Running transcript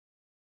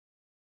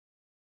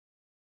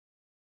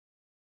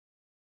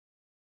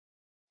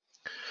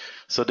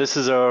So this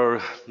is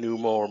our new,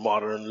 more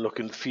modern look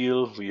and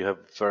feel. We have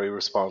very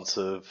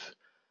responsive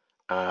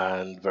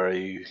and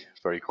very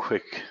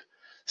quick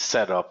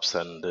setups,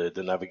 and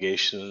the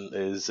navigation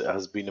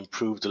has been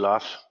improved a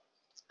lot.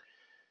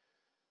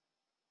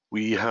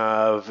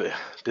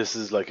 This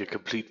is like a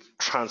complete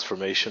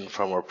transformation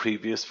from our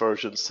previous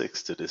version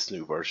 6 to this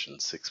new version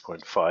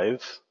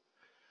 6.5.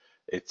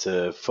 It's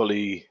a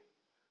fully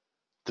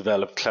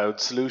developed cloud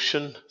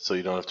solution, so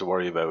you don't have to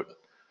worry about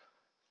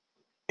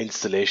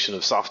installation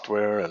of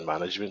software and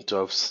management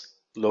of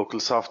local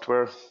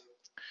software.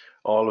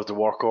 All of the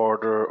work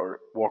order or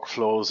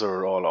workflows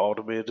are all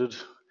automated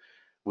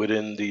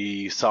within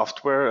the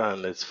software,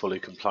 and it's fully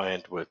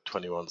compliant with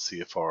 21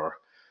 CFR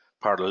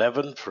Part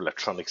 11 for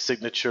electronic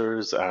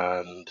signatures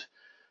and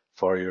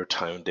for your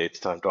time date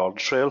stamped audit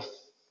trail.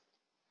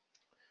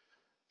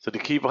 So the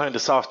key behind the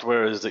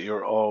software is that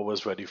you're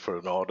always ready for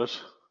an audit.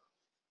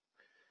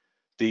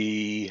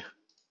 The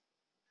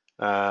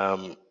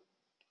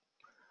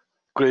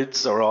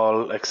grids are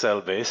all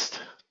Excel based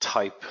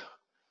type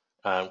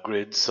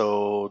grids,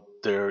 so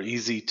they're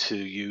easy to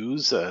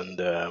use, and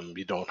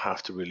you don't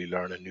have to really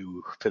learn a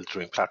new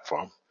filtering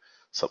platform,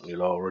 something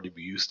you'll already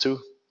be used to.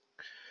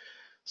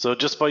 So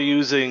just by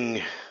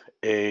using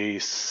a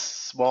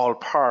small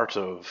part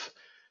of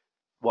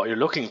what you're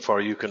looking for,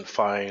 you can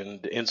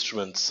find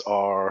instruments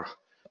or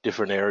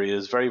different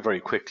areas very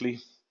quickly,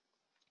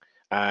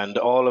 and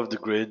all of the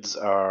grids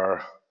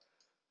are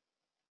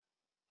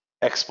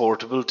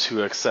exportable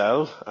to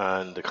Excel,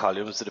 and the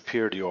columns that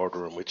appear, the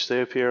order in which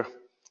they appear,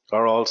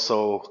 are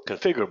also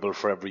configurable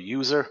for every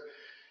user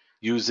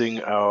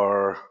using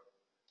our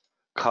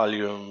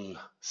column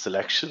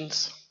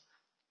selections.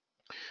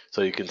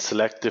 So you can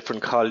select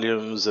different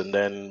columns and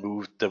then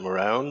move them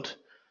around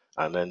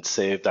and then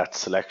save that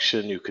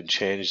selection. You can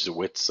change the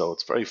width, so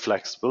it's very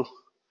flexible.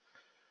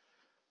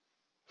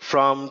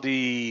 From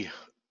the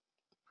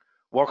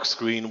work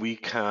screen, we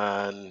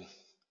can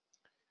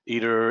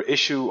either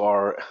issue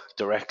or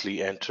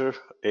directly enter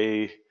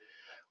a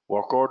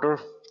work order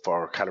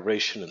for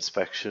calibration,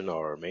 inspection,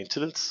 or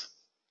maintenance.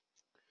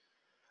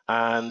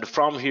 And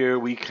from here,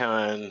 we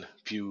can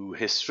view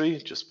history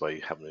just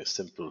by having a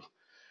simple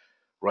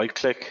right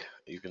click.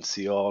 You can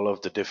see all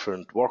of the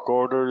different work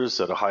orders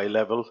at a high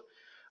level,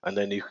 and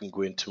then you can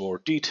go into more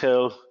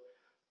detail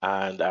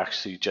and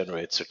actually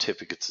generate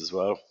certificates as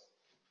well.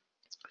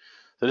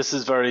 So this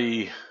is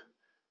very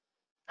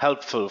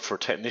helpful for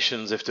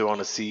technicians if they want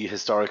to see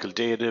historical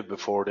data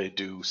before they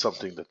do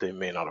something that they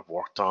may not have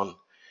worked on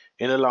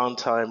in a long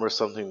time, or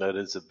something that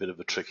is a bit of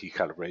a tricky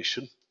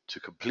calibration to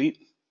complete.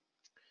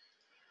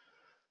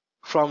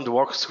 From the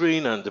work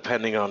screen, and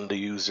depending on the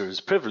user's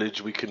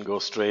privilege, we can go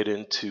straight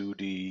into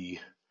the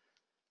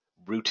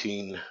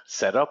routine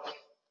setup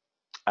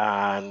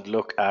and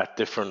look at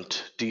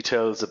different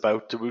details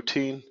about the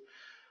routine.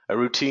 A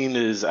routine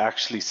is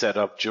actually set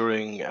up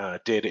during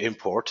data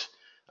import,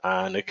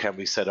 and it can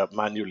be set up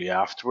manually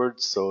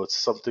afterwards, so it's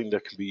something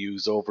that can be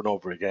used over and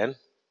over again.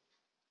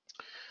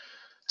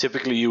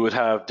 Typically, you would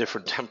have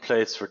different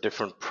templates for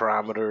different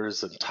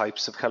parameters and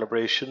types of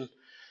calibration,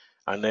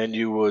 and then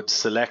you would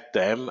select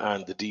them,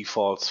 and the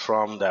defaults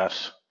from that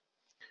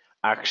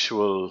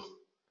actual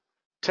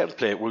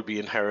template will be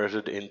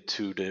inherited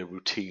into the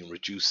routine,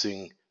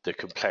 reducing the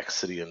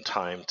complexity and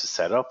time to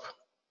set up.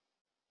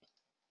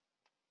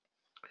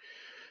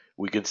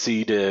 We can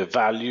see the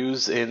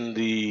values in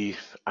the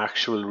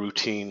actual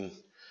routine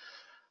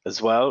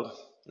as well.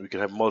 We can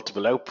have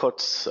multiple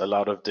outputs, a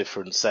lot of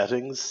different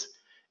settings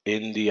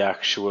in the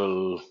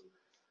actual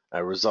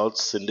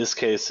results. In this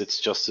case, it's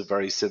just a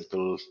very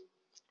simple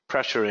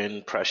pressure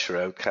in, pressure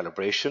out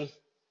calibration.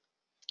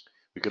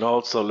 We can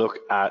also look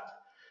at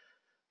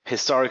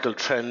historical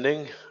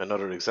trending,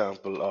 another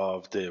example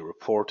of the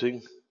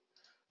reporting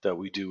that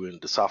we do in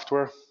the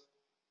software.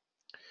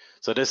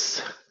 So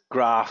this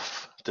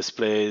graph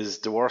displays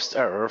the worst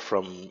error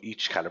from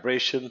each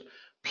calibration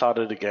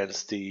plotted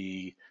against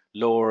the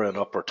lower and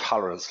upper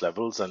tolerance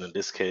levels, and in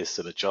this case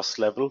an adjust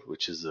level,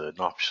 which is an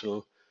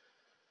optional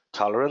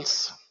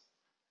tolerance.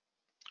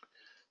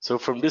 So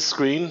from this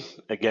screen,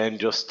 again,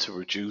 just to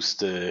reduce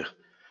the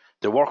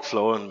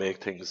workflow and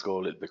make things go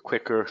a little bit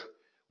quicker,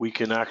 we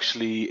can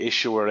actually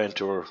issue or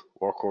enter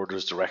work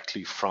orders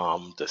directly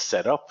from the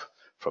setup,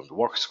 from the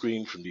work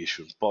screen, from the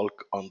issue in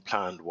bulk,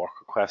 unplanned work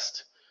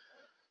request.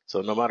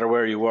 So no matter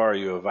where you are,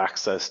 you have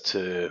access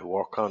to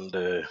work on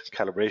the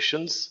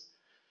calibrations.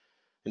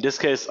 In this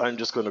case, I'm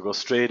just going to go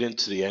straight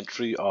into the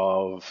entry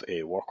of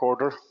a work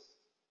order.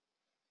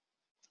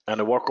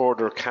 And a work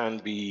order can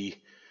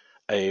be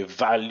a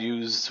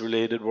values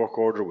related work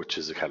order, which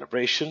is a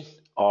calibration,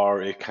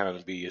 or it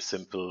can be a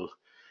simple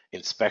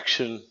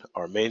inspection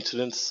or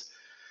maintenance.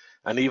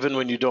 And even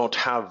when you don't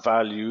have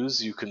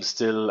values, you can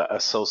still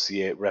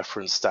associate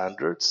reference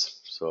standards.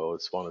 So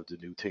it's one of the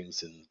new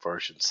things in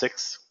version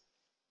 6.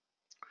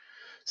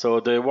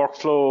 So the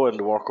workflow and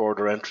the work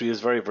order entry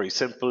is very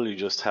simple. You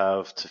just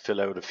have to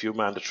fill out a few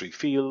mandatory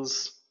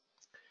fields.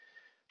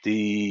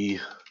 The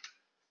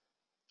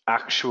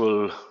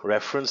actual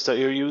reference that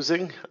you're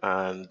using,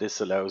 and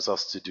this allows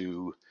us to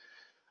do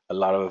a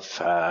lot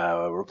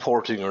of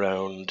reporting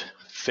around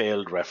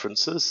failed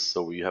references.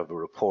 So we have a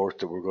report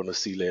that we're going to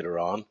see later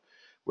on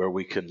where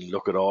we can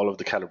look at all of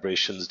the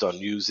calibrations done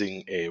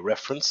using a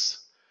reference,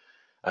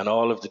 and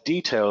all of the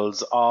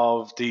details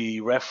of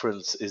the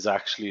reference is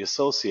actually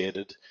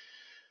associated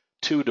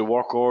to the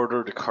work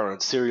order, the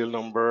current serial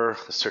number,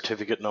 the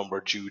certificate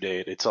number, due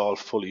date. It's all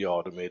fully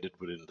automated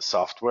within the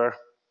software.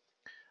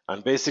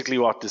 And basically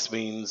what this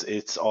means,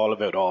 it's all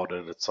about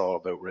audit. It's all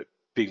about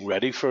being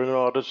ready for an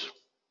audit.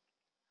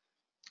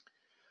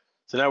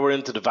 So now we're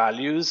into the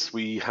values.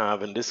 We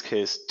have, in this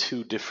case,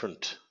 two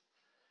different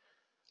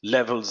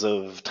levels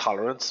of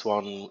tolerance.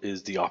 One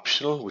is the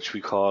optional, which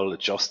we call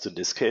adjust in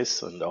this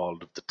case, and all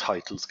of the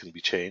titles can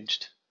be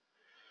changed.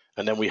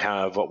 And then we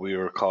have what we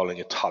are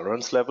calling a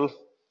tolerance level.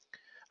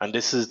 And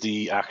this is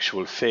the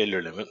actual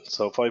failure limit.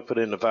 So if I put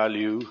in a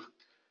value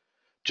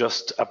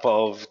just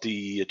above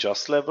the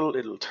adjust level,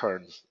 it'll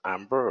turn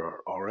amber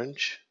or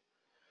orange.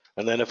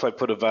 And then if I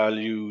put a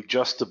value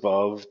just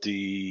above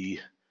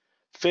the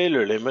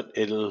failure limit,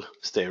 it'll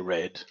stay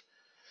red.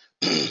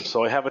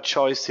 So I have a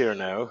choice here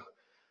now.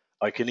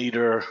 I can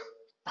either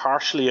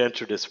partially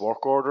enter this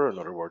work order, in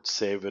other words,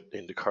 save it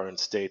in the current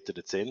state that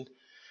it's in,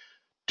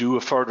 do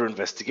a further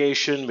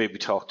investigation, maybe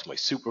talk to my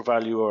super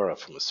valuer or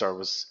from a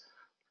service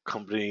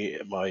company,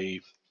 my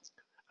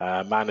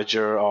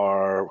manager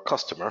or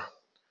customer.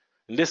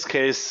 In this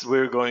case,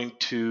 we're going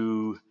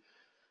to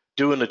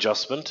do an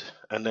adjustment,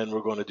 and then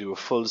we're going to do a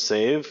full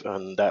save,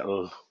 and that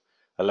will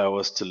allow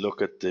us to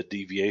look at the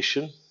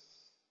deviation.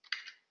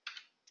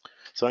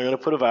 So I'm going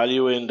to put a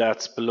value in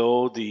that's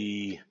below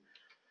the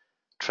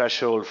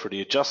threshold for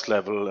the adjust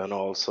level, and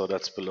also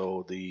that's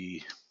below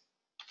the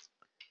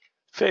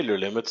failure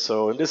limit.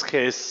 So in this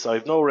case, I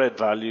have no red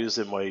values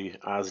in my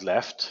as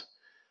left,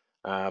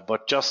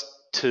 but just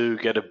to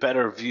get a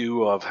better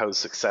view of how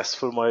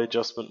successful my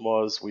adjustment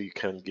was, we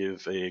can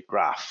give a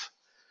graph.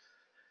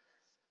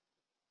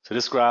 So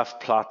this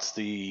graph plots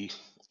the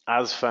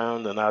as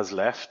found and as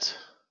left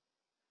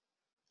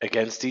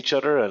against each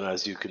other, and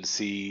as you can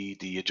see,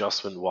 the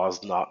adjustment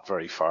was not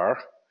very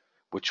far,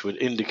 which would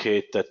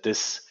indicate that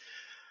this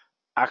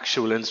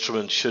actual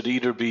instrument should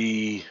either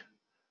be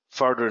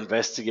further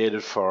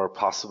investigated for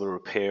possible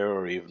repair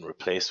or even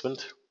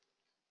replacement.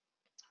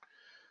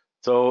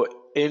 So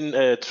in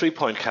a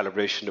 3-point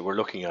calibration that we're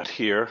looking at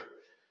here,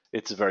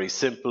 it's very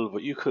simple,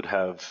 but you could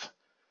have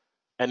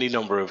any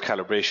number of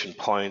calibration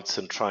points,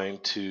 and trying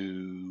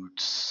to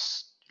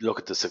look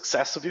at the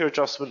success of your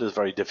adjustment is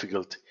very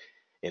difficult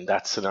in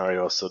that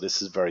scenario. So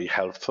this is very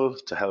helpful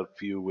to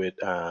help you with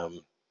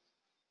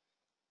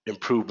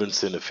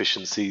improvements in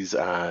efficiencies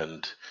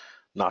and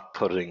not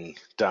putting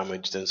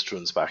damaged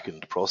instruments back in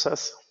the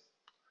process.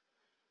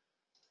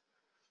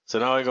 So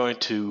now I'm going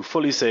to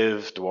fully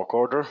save the work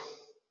order.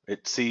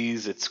 It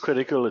sees it's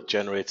critical, it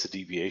generates a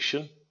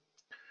deviation.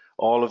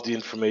 All of the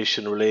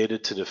information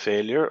related to the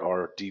failure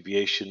or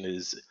deviation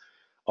is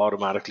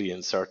automatically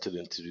inserted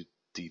into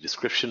the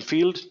description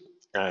field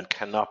and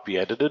cannot be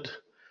edited.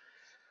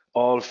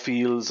 All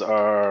fields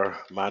are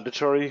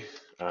mandatory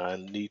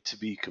and need to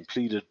be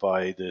completed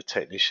by the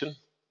technician.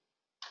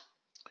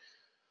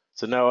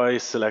 So now I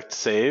select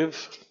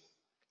save,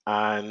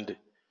 and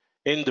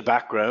in the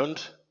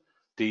background,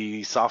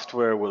 the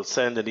software will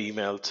send an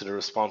email to the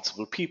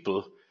responsible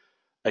people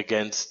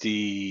against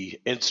the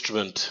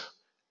instrument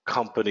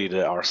company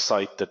or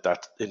site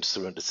that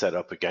instrument is set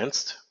up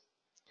against.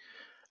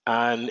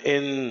 And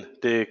in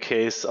the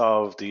case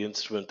of the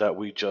instrument that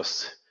we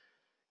just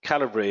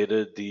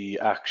calibrated, the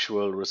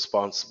actual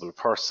responsible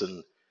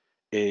person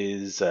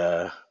is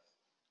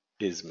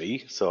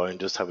me. So I'm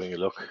just having a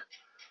look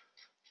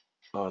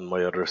on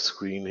my other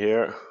screen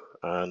here,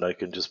 and I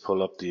can just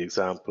pull up the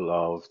example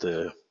of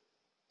the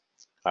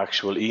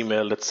actual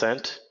email that's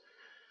sent.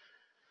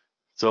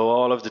 So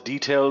all of the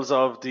details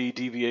of the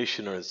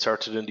deviation are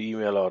inserted in the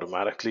email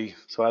automatically.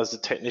 So as the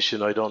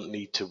technician, I don't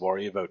need to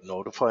worry about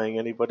notifying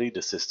anybody.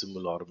 The system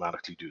will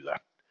automatically do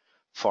that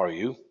for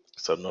you,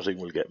 so nothing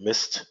will get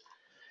missed.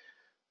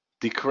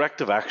 The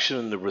corrective action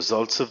and the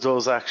results of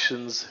those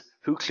actions,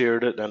 who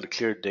cleared it, and the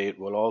cleared date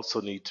will also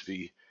need to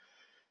be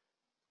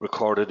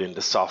recorded in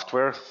the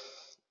software.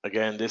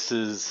 Again, this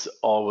is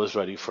always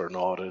ready for an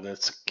audit, and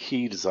it's a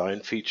key design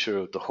feature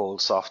of the whole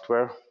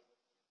software.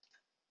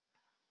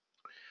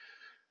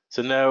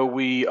 So now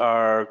we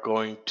are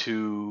going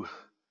to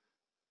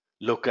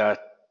look at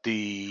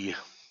the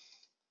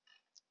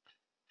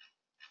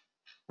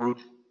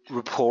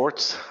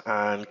reports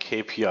and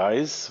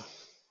KPIs.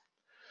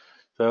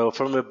 So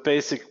from a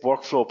basic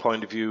workflow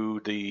point of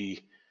view,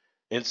 the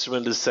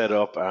instrument is set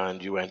up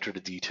and you enter the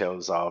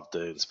details of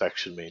the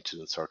inspection,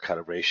 maintenance, or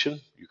calibration.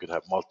 You can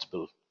have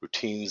multiple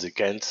routines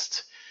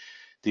against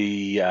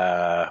the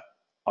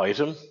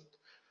item.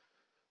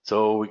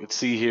 So we can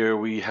see here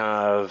we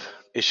have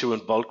issue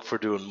in bulk for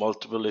doing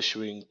multiple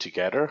issuing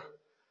together.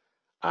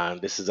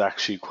 And this is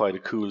actually quite a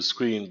cool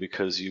screen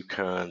because you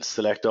can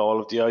select all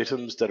of the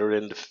items that are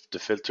in the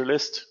filter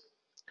list,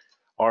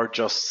 or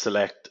just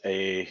select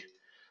a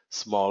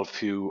small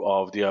few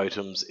of the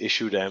items,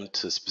 issue them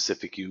to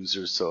specific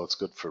users, so it's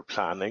good for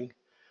planning.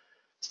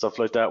 Stuff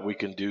like that. We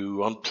can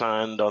do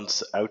unplanned,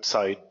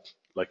 outside,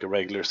 like a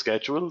regular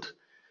scheduled.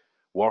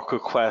 Work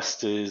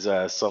request is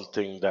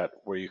something that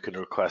where you can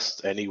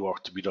request any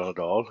work to be done at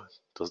all.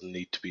 It doesn't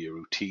need to be a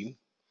routine.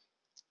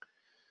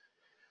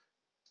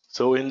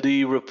 So in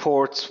the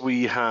reports,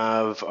 we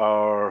have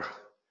our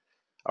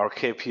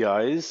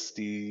KPIs.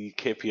 The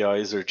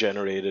KPIs are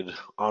generated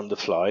on the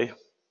fly.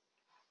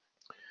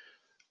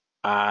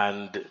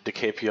 And the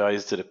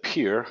KPIs that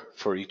appear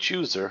for each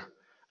user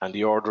and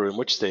the order in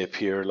which they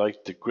appear,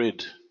 like the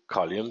grid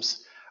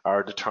columns,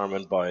 are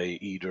determined by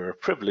either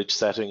privilege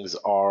settings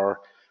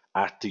or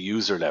at the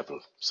user level.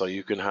 So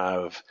you can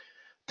have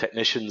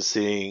technicians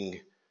seeing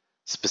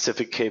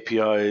specific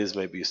KPIs,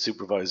 maybe a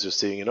supervisor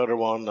seeing another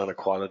one, and a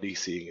quality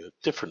seeing a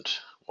different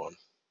one.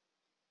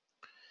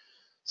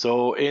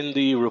 So in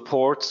the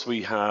reports,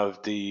 we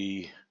have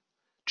the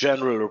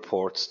general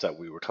reports that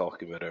we were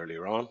talking about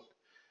earlier on.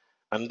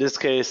 In this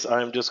case,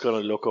 I'm just going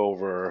to look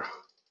over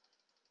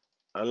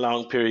a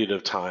long period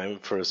of time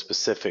for a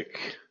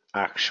specific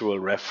actual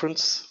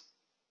reference.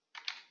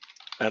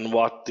 And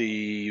what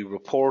the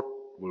report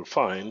will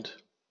find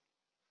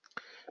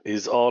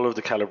is all of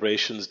the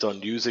calibrations done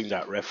using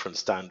that reference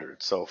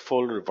standard. So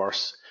full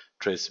reverse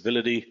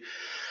traceability.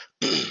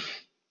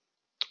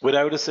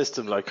 Without a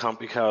system like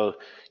CompuCal,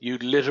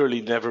 you'd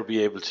literally never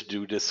be able to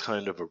do this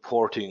kind of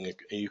reporting.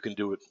 You can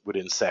do it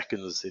within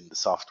seconds in the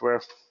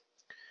software.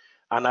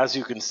 And as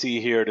you can see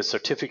here, the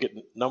certificate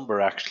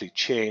number actually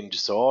changed.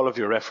 So all of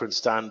your reference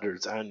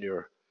standards and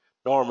your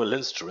normal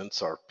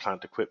instruments or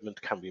plant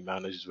equipment can be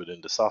managed within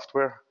the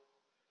software.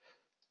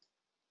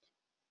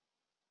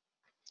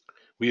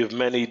 We have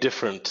many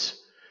different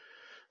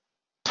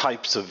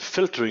types of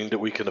filtering that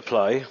we can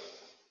apply.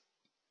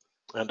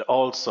 And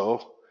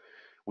also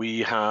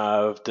we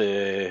have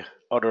the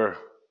other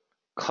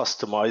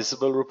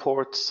customizable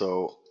reports.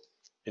 So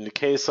in the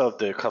case of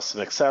the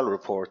custom Excel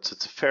reports,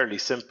 it's fairly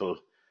simple.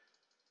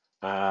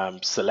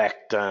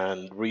 Select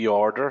and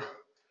reorder,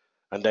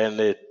 and then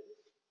it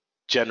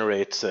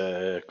generates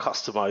a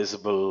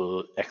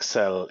customizable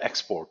Excel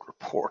export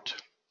report.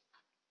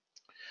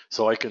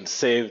 So I can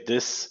save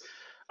this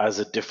as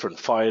a different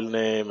file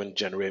name and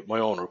generate my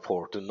own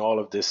report, and all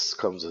of this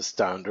comes as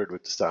standard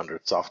with the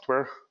standard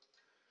software.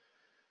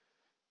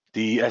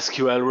 The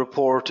SQL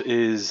report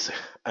is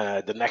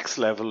the next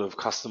level of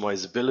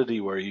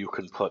customizability, where you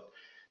can put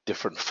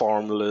different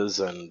formulas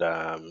and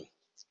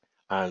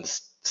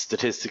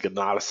statistical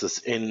analysis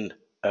in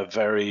a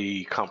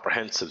very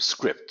comprehensive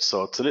script.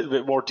 So it's a little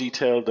bit more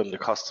detailed than the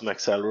custom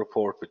Excel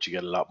report, but you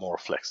get a lot more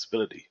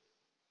flexibility.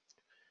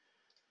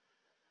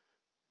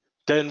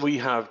 Then we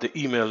have the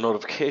email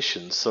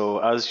notifications. So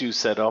as you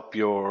set up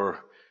your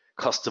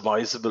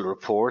customizable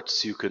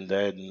reports, you can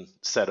then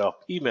set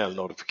up email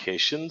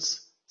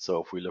notifications.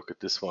 So if we look at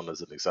this one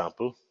as an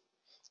example,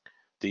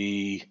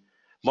 the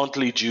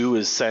monthly due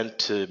is sent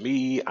to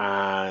me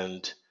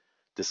and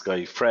this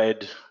guy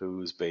Fred,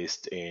 who's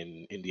based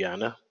in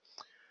Indiana.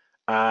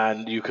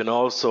 And you can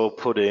also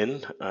put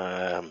in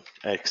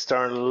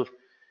external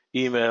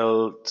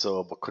email,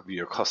 so what could be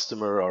your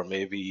customer, or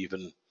maybe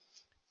even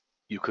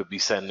you could be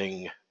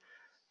sending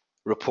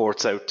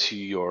reports out to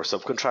your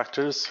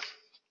subcontractors.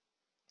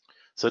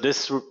 So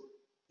this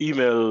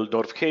email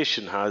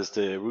notification has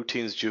the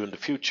routines due in the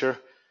future.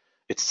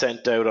 It's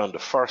sent out on the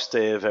first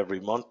day of every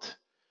month.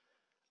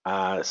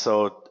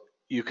 So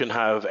you can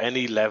have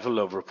any level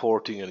of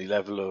reporting, any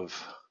level of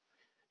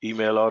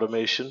email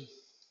automation.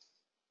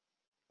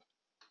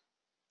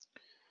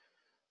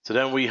 So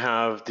then we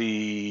have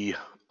the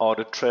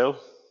Audit Trail.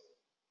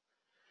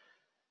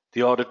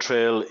 The Audit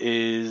Trail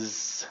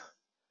is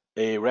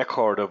a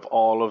record of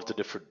all of the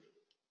different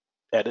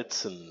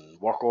edits and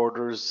work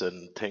orders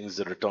and things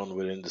that are done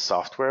within the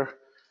software.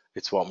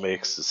 It's what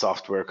makes the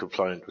software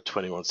compliant with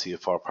 21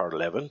 CFR Part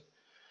 11,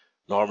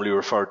 normally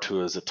referred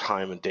to as a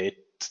time and date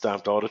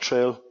stamped audit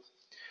trail.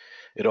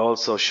 It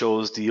also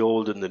shows the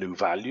old and the new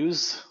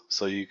values,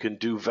 so you can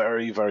do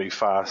very, very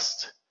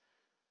fast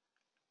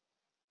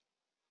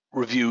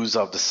reviews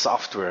of the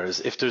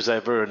softwares. If there's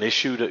ever an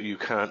issue that you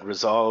can't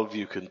resolve,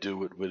 you can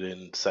do it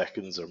within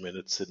seconds or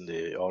minutes in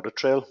the audit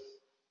trail.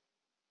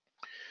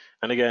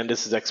 And again,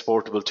 this is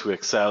exportable to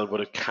Excel,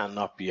 but it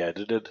cannot be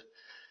edited.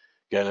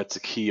 Again, it's a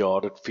key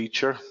audit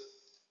feature.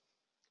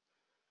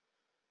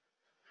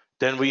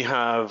 Then we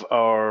have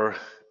our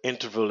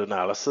interval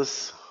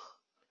analysis.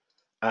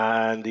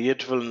 And the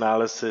interval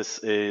analysis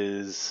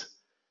is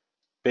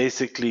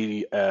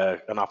basically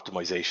an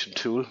optimization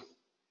tool.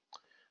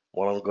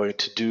 What I'm going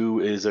to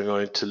do is I'm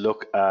going to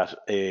look at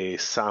a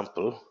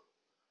sample.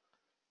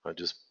 I'm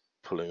just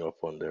pulling up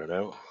one there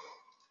now.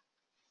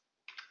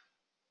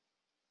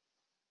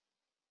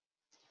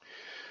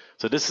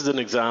 So this is an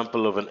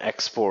example of an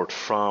export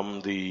from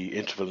the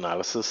interval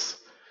analysis.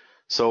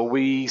 So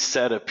we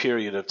set a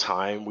period of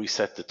time, we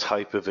set the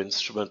type of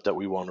instrument that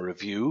we want to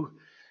review.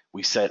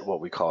 We set what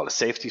we call a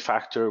safety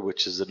factor,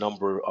 which is a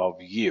number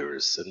of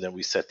years, and then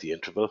we set the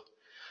interval.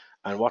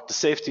 And what the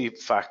safety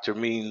factor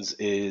means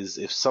is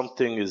if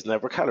something is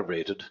never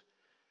calibrated,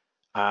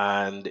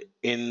 and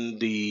in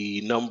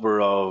the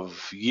number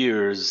of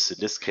years, in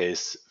this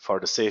case, for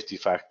the safety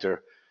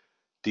factor,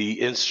 the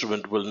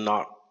instrument will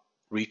not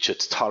reach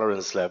its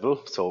tolerance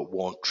level, so it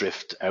won't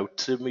drift out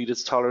to meet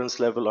its tolerance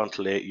level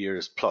until 8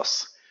 years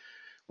plus.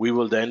 We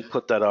will then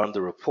put that on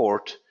the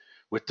report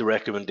with the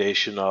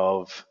recommendation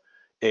of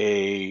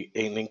an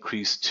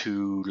increase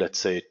to, let's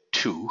say,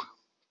 2.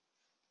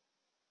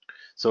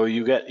 So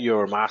you get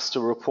your master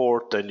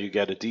report, then you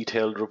get a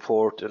detailed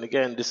report. And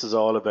again, this is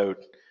all about,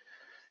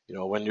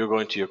 when you're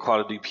going to your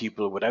quality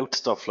people without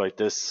stuff like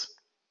this,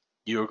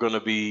 you're going to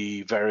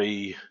be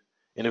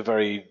in a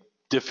very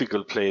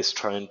difficult place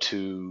trying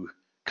to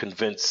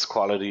convince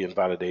quality and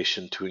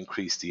validation to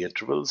increase the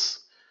intervals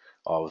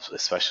of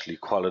especially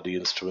quality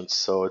instruments.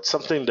 So it's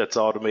something that's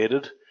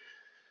automated,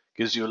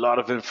 gives you a lot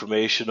of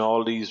information.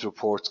 All these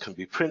reports can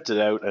be printed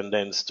out and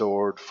then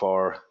stored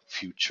for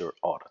future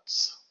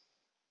audits.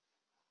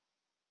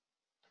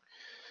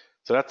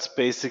 So that's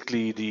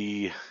basically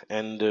the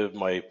end of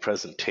my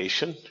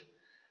presentation.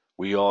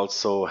 We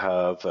also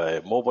have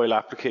a mobile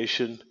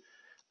application,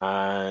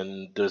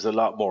 and there's a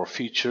lot more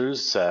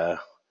features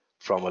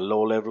from a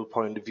low-level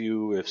point of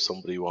view. If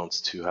somebody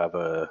wants to have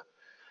a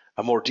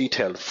more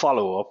detailed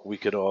follow-up, we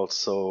could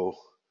also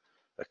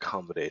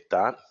accommodate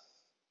that.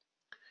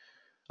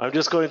 I'm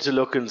just going to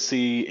look and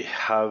see,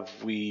 have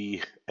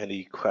we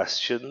any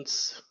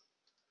questions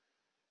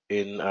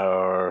in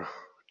our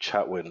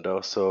chat window?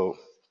 So,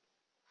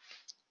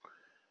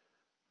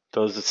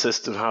 does the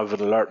system have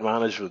an alert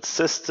management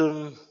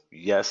system?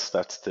 Yes,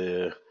 that's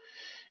the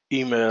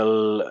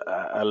email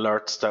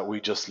alerts that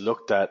we just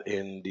looked at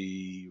in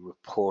the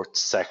report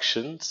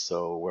section.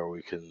 So where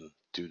we can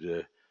do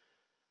the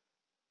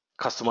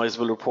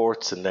customizable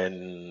reports and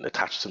then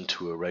attach them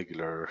to a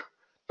regular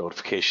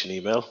notification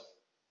email.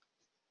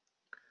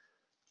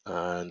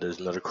 And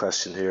there's another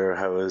question here.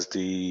 How is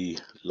the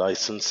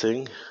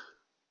licensing?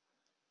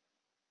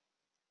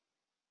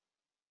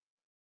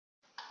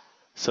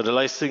 So the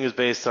licensing is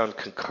based on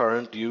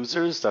concurrent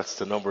users. That's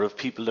the number of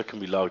people that can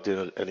be logged in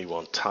at any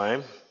one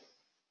time.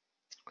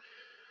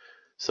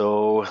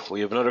 So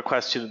we have another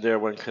question there.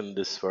 When can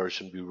this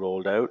version be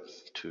rolled out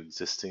to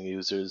existing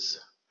users?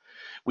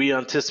 We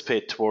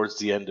anticipate towards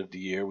the end of the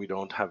year. We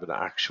don't have an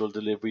actual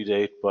delivery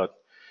date, but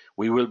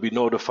we will be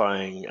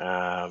notifying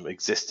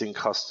existing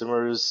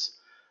customers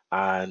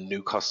and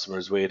new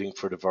customers waiting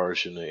for the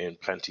version in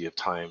plenty of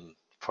time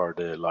for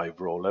the live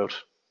rollout.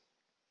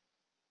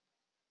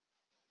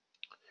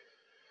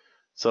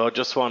 So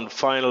just one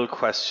final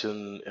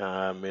question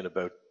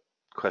about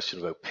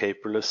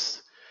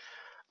paperless.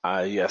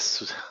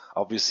 Yes,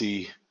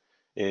 obviously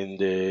in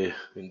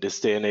this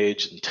day and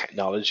age in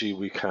technology,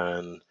 we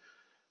can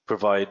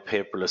provide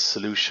paperless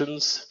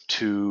solutions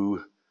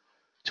to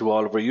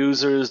all of our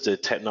users. The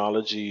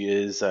technology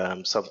is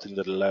something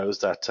that allows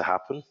that to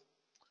happen.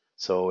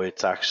 So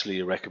it's actually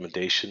a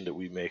recommendation that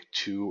we make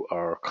to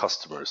our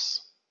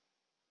customers.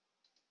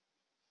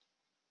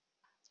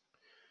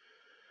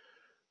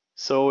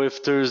 So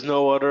if there's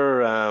no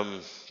other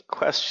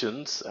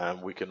questions,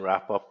 we can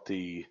wrap up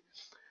the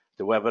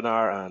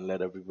webinar and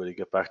let everybody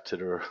get back to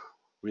their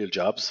real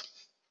jobs.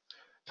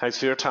 Thanks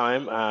for your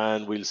time,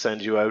 and we'll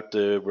send you out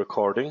the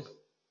recording.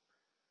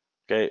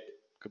 Okay,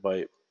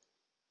 goodbye.